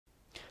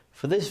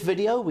For this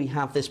video, we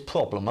have this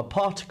problem. A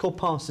particle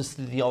passes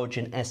through the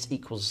origin s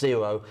equals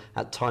 0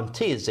 at time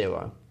t is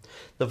 0.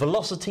 The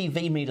velocity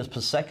v meters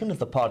per second of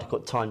the particle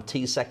at time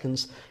t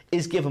seconds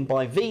is given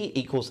by v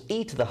equals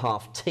e to the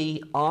half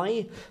t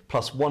I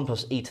plus 1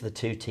 plus e to the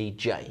 2t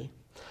j.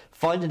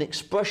 Find an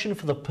expression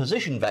for the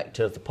position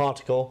vector of the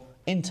particle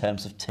in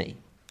terms of t.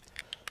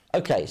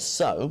 Okay,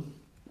 so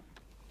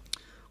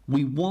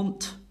we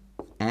want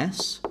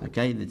s,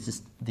 okay, this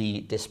is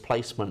the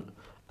displacement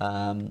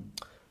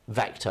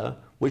vector,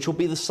 which will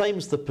be the same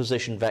as the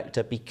position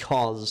vector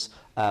because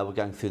we're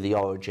going through the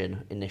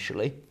origin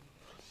initially.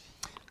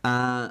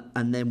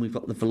 And then we've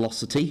got the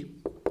velocity,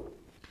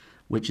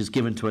 which is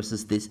given to us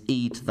as this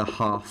e to the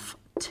half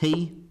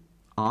t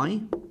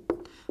I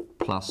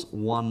plus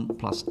 1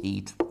 plus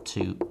e to the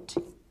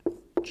 2t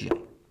j.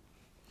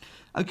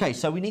 Okay,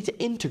 so we need to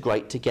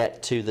integrate to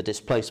get to the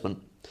displacement.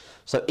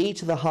 So e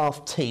to the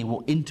half t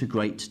will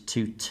integrate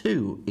to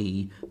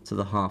 2e to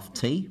the half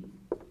t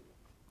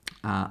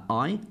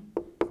I,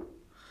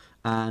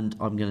 and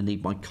I'm going to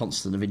need my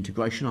constant of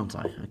integration, aren't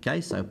I? Okay,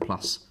 so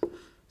plus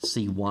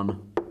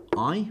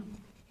c1i,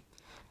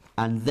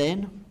 and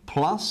then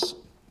plus,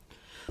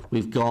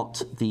 we've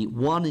got the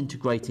 1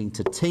 integrating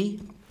to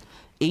t,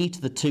 e to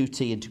the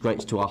 2t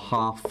integrates to a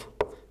half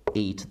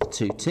e to the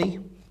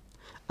 2t,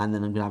 and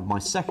then I'm going to have my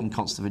second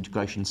constant of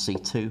integration,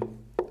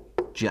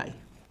 c2j.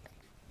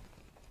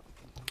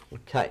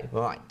 Okay,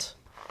 right.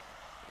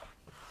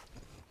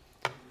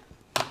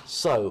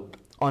 So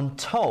I'm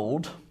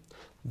told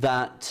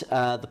that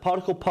the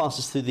particle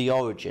passes through the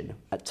origin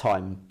at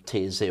time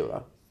t is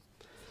 0.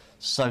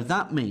 So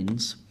that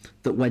means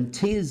that when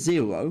t is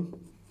 0,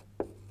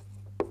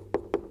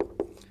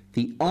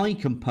 the I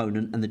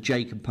component and the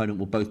j component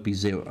will both be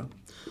 0.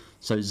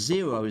 So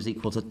 0 is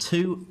equal to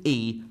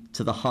 2e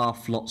to the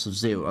half lots of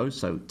 0,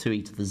 so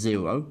 2e to the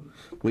 0,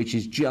 which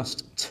is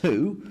just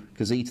 2,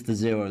 because e to the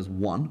 0 is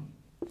 1,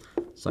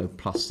 so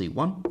plus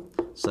c1.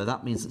 So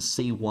that means that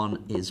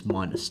c1 is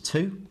minus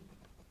 2.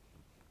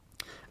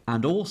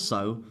 And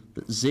also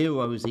that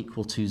 0 is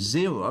equal to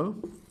 0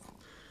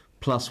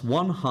 plus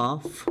 1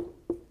 half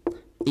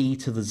e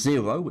to the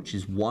 0, which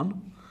is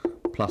 1,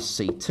 plus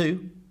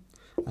c2,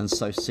 and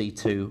so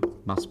c2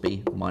 must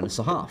be minus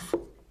a half.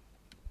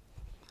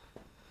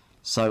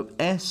 So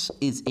s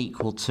is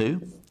equal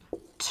to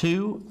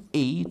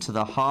 2e to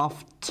the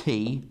half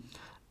t,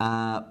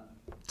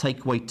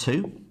 take away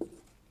 2,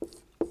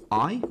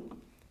 I,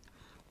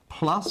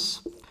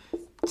 plus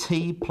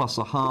t plus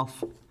a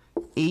half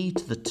e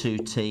to the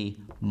 2t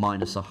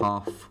minus a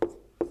half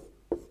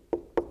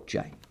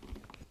j.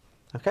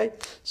 Okay,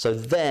 so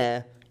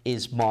there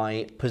is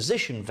my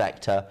position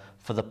vector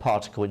for the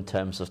particle in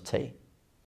terms of t.